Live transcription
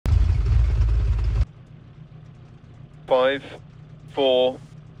5, 4,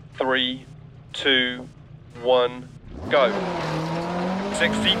 3, 2, 1, go.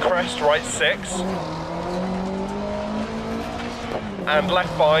 60, crest, right 6. And left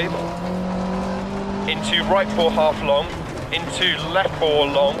 5. Into right 4 half long. Into left 4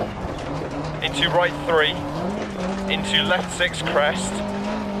 long. Into right 3. Into left 6 crest.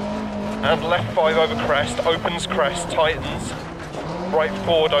 And left 5 over crest. Opens crest, tightens. Right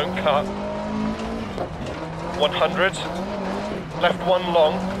 4, don't cut. 100. Left 1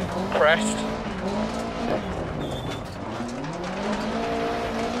 long, crest.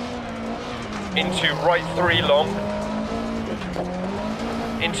 Into right 3 long.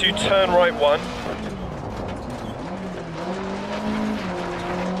 Into turn right 1.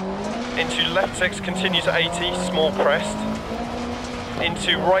 Into left 6, continue to 80, small crest.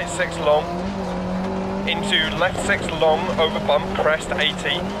 Into right 6 long. Into left 6 long, over bump, crest,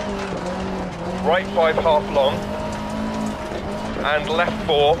 80. Right 5 half long. And left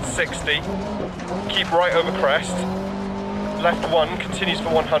 4, 60. Keep right over crest. Left 1, continues for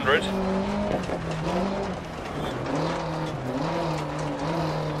 100.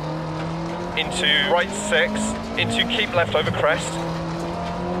 Into right 6, into keep left over crest.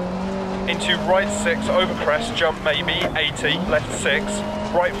 Into right 6 over crest, jump maybe, 80, left 6.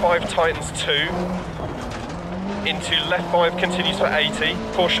 Right 5 tightens 2. Into left 5 continues for 80.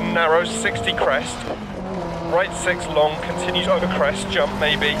 Caution narrows, 60 crest. Right 6 long, continues over crest, jump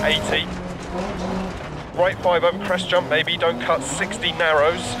maybe, 80. Right 5 over crest, jump maybe, don't cut, 60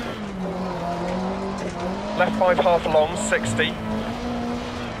 narrows. Left 5 half long, 60.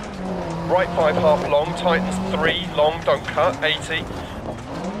 Right 5 half long, tightens 3 long, don't cut, 80.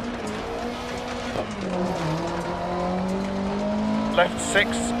 Left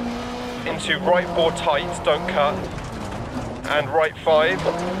 6 into right 4 tight, don't cut. And right 5,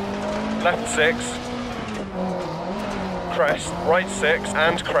 left 6. Crest, right 6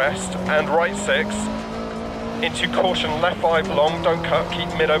 and crest, and right 6. Into caution, left 5 long, don't cut, keep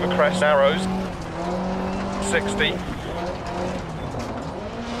mid over crest, narrows. 60.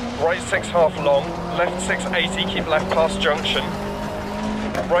 Right 6 half long, left 6 80, keep left past junction.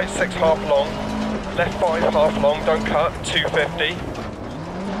 Right 6 half long, left 5 half long, don't cut, 250.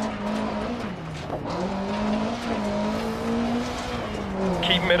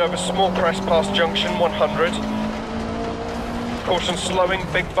 Keep mid over small crest past junction, 100. Caution slowing,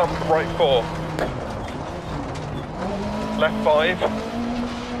 big bump, right 4. Left 5.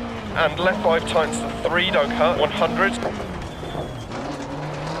 And left 5 tightens to 3, don't cut, 100.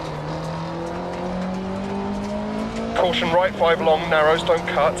 Caution right 5 long, narrows, don't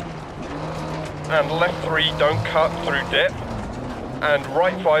cut. And left 3, don't cut, through dip. And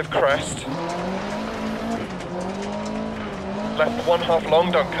right 5 crest. Left 1 half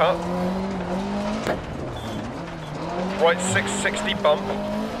long, don't cut. Right 6, 60 bump.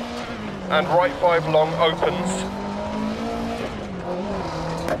 And right 5 long opens.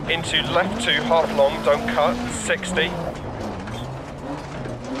 Into left 2 half long, don't cut, 60.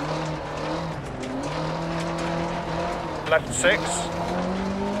 Left 6.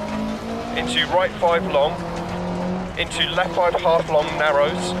 Into right 5 long. Into left 5 half long,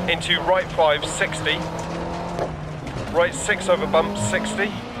 narrows. Into right 5, 60. Right 6 over bump,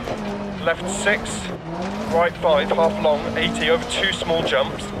 60. Left 6. Right 5 half long, 80 over 2 small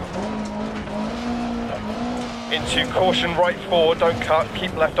jumps. Into caution, right 4, don't cut,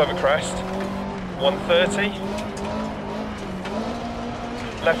 keep left over crest. 130.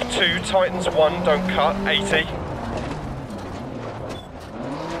 Left 2, tightens 1, don't cut, 80.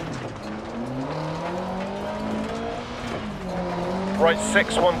 Right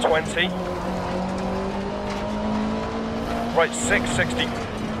 6, 120. Right 6, 60.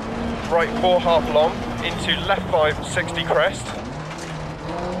 Right 4, half long. Into left 5, 60 crest.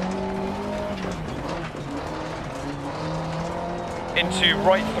 Into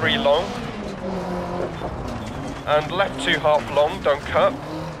right 3 long. And left 2 half long, don't cut.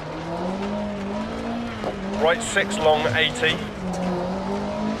 Right 6 long, 80.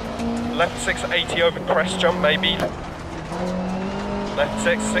 Left 6, 80 over crest jump maybe. Left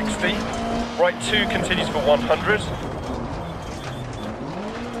 6, 60. Right 2 continues for 100.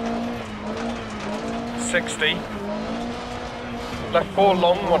 60. Left 4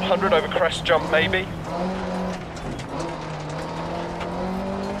 long, 100 over crest jump maybe.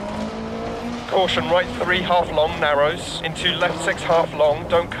 Caution, right 3 half long, narrows. Into left 6 half long,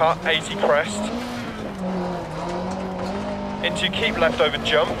 don't cut, 80 crest. Into keep left over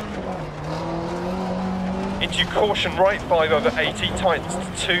jump. Into caution, right 5 over 80, tightens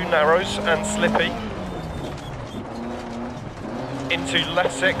to 2, narrows and slippy. Into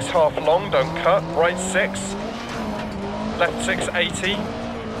left 6 half long, don't cut, right 6. left 6, 80.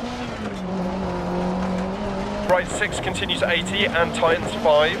 Right 6 continues 80 and tightens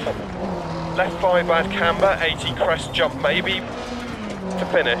 5. Left 5 bad camber, 80 crest jump maybe to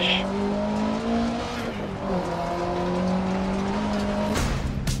finish.